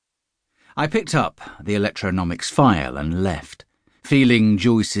I picked up the electronomics file and left, feeling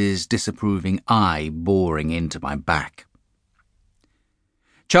Joyce's disapproving eye boring into my back.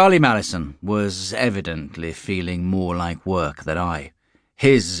 Charlie Mallison was evidently feeling more like work than I.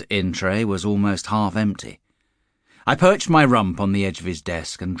 His in-tray was almost half empty. I perched my rump on the edge of his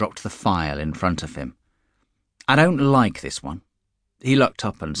desk and dropped the file in front of him. I don't like this one. He looked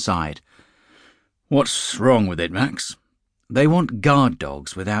up and sighed. What's wrong with it, Max? They want guard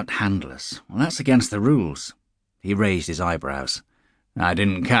dogs without handlers. Well, that's against the rules. He raised his eyebrows. I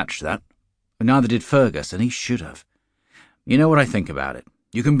didn't catch that. Neither did Fergus, and he should have. You know what I think about it?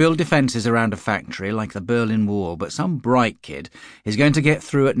 You can build defences around a factory like the Berlin Wall, but some bright kid is going to get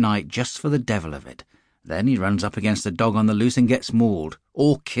through at night just for the devil of it. Then he runs up against a dog on the loose and gets mauled,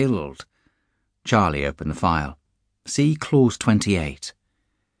 or killed. Charlie opened the file. See Clause 28.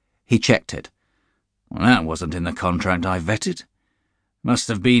 He checked it. Well, that wasn't in the contract I vetted. Must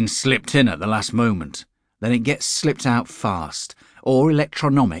have been slipped in at the last moment. Then it gets slipped out fast, or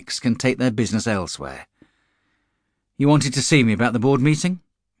electronomics can take their business elsewhere. You wanted to see me about the board meeting?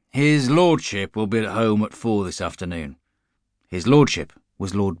 His lordship will be at home at 4 this afternoon. His lordship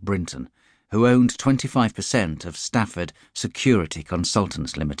was Lord Brinton, who owned 25% of Stafford Security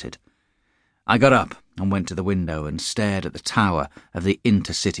Consultants Limited. I got up and went to the window and stared at the tower of the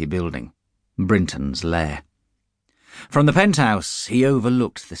Intercity building, Brinton's lair. From the penthouse he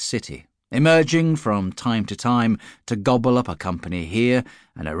overlooked the city, emerging from time to time to gobble up a company here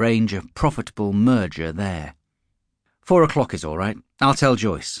and arrange a profitable merger there. 4 o'clock is all right. I'll tell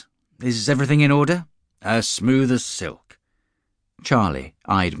Joyce. Is everything in order? As smooth as silk. Charlie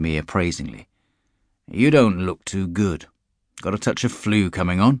eyed me appraisingly. You don't look too good. Got a touch of flu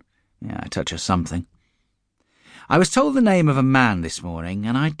coming on? Yeah, a touch of something. I was told the name of a man this morning,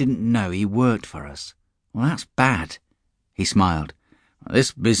 and I didn't know he worked for us. Well, that's bad. He smiled.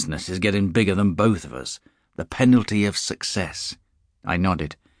 This business is getting bigger than both of us. The penalty of success. I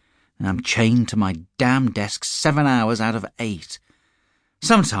nodded. I'm chained to my damn desk 7 hours out of 8.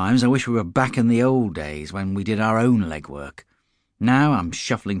 Sometimes I wish we were back in the old days when we did our own legwork. Now I'm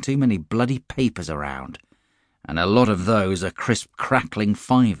shuffling too many bloody papers around, and a lot of those are crisp, crackling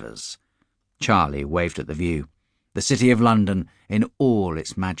fivers. Charlie waved at the view, the city of London in all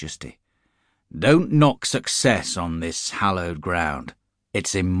its majesty. Don't knock success on this hallowed ground.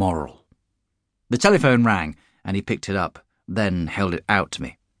 It's immoral. The telephone rang, and he picked it up, then held it out to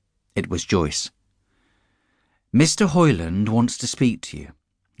me. It was Joyce. Mr. Hoyland wants to speak to you.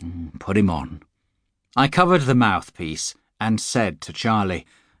 Put him on. I covered the mouthpiece and said to Charlie,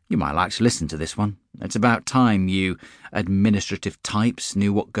 You might like to listen to this one. It's about time you administrative types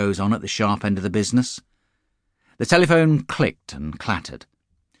knew what goes on at the sharp end of the business. The telephone clicked and clattered.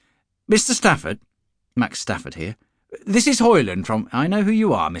 Mr. Stafford, Max Stafford here. This is Hoyland from... I know who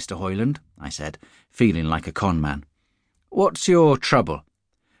you are, Mr. Hoyland, I said, feeling like a con man. What's your trouble?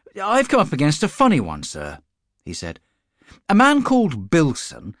 I've come up against a funny one, sir, he said. A man called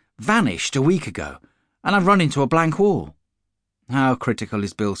Bilson vanished a week ago, and I've run into a blank wall. How critical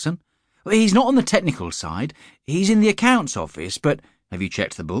is Bilson? He's not on the technical side. He's in the accounts office, but have you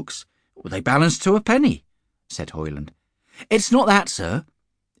checked the books? They balance to a penny, said Hoyland. It's not that, sir.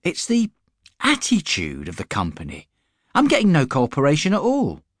 It's the attitude of the company. I'm getting no cooperation at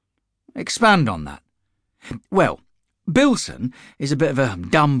all. Expand on that. Well, Bilson is a bit of a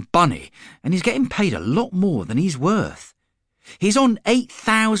dumb bunny, and he's getting paid a lot more than he's worth. He's on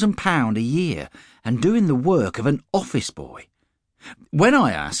 £8,000 a year and doing the work of an office boy. When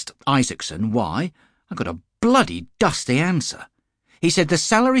I asked Isaacson why, I got a bloody dusty answer. He said the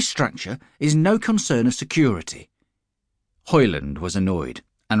salary structure is no concern of security. Hoyland was annoyed,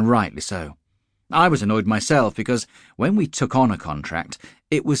 and rightly so. I was annoyed myself because when we took on a contract,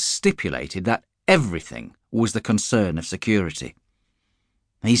 it was stipulated that everything was the concern of security.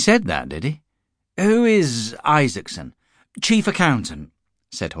 He said that, did he? Who is Isaacson? Chief accountant,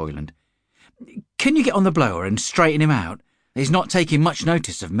 said Hoyland. Can you get on the blower and straighten him out? He's not taking much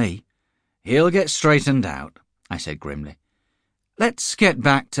notice of me. He'll get straightened out, I said grimly. Let's get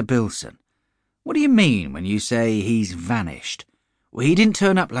back to Bilson. What do you mean when you say he's vanished? Well, he didn't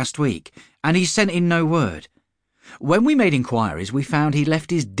turn up last week, and he sent in no word. When we made inquiries, we found he left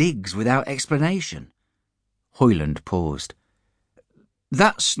his digs without explanation. Hoyland paused.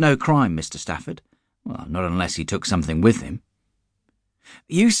 That's no crime, Mr. Stafford. Well, not unless he took something with him.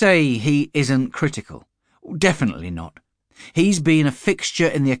 You say he isn't critical. Definitely not. He's been a fixture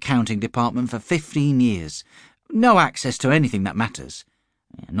in the accounting department for 15 years. No access to anything that matters.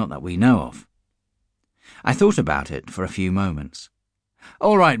 Not that we know of. I thought about it for a few moments.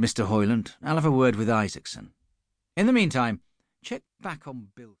 All right, Mr. Hoyland, I'll have a word with Isaacson. In the meantime, check back on Bill.